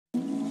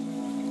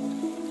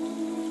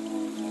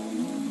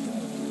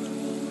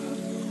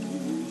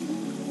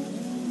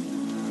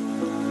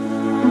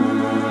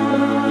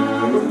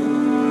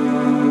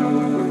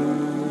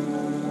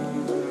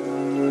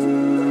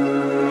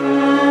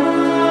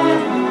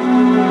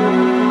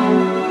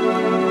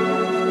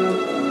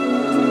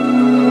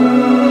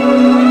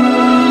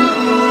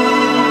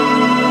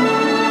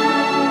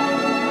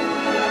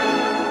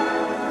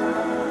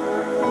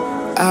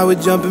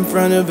would jump in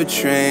front of a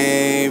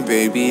train,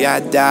 baby,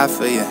 I'd die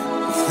for you.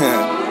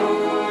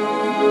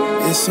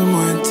 If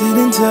someone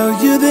didn't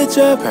tell you that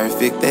you're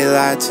perfect, they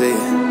lied to you.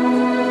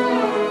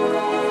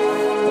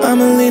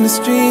 I'ma leave the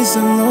streets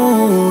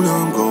alone,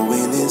 I'm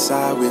going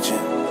inside with you.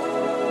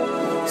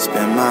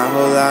 Spend my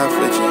whole life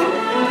with you.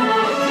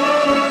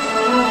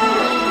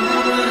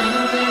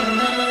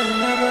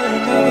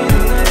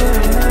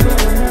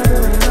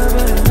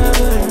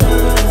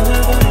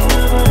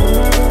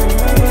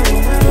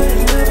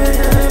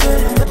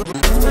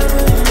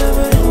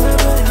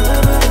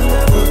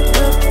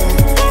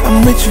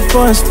 I'm with you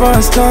for as far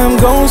as time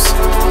goes.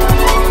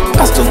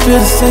 I still feel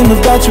the same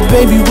about you,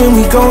 baby, when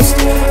we ghost.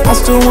 I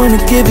still wanna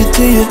give it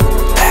to you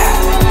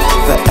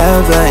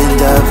forever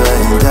and ever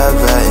and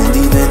ever, and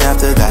even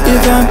after that.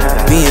 If I'm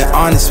being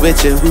honest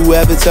with you,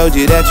 whoever told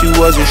you that you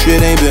wasn't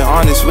shit ain't been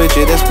honest with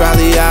you. That's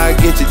probably how I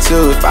get you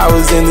too. If I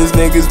was in this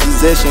nigga's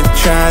position,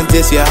 trying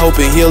this, you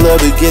hoping he'll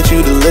ever get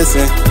you to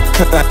listen.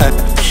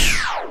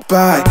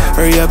 Bye,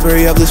 hurry up,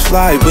 let's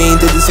fly. We ain't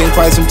did this in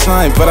quite some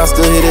time, but I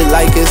still hit it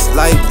like it's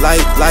like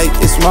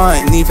it's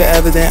mine. Need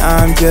forever, then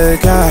I'm your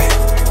guy.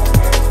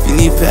 If you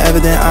need forever,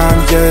 then I'm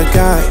your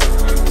guy.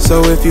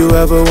 So if you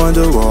ever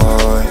wonder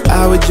why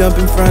I would jump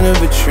in front of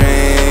a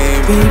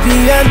train,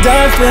 baby, I'd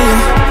die for you.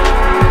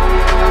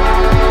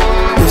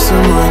 If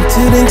someone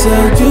didn't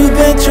tell you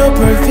that you're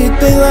perfect,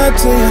 they lied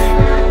to you.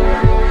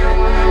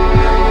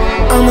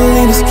 I'ma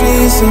leave the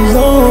streets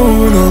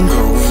alone, I'm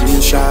going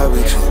inside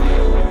with you.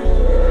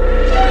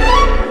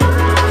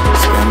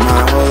 Spend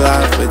my whole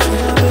life with you.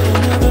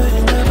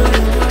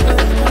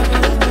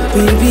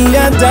 Baby,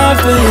 I'd die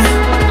for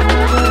you.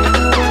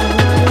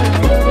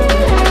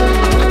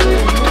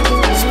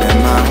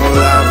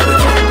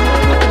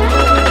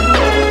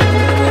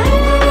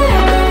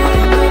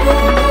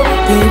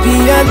 Baby,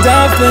 I'd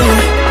die for you.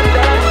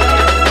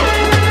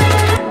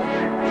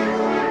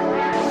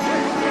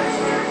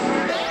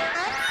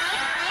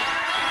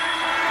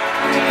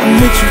 I'm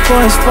with you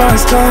for as far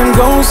as time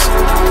goes.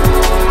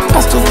 I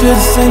still feel the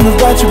same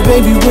about you,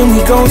 baby, when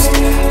we ghost.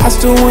 I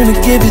still wanna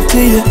give it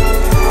to you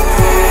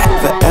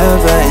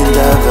forever and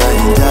ever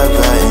and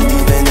ever.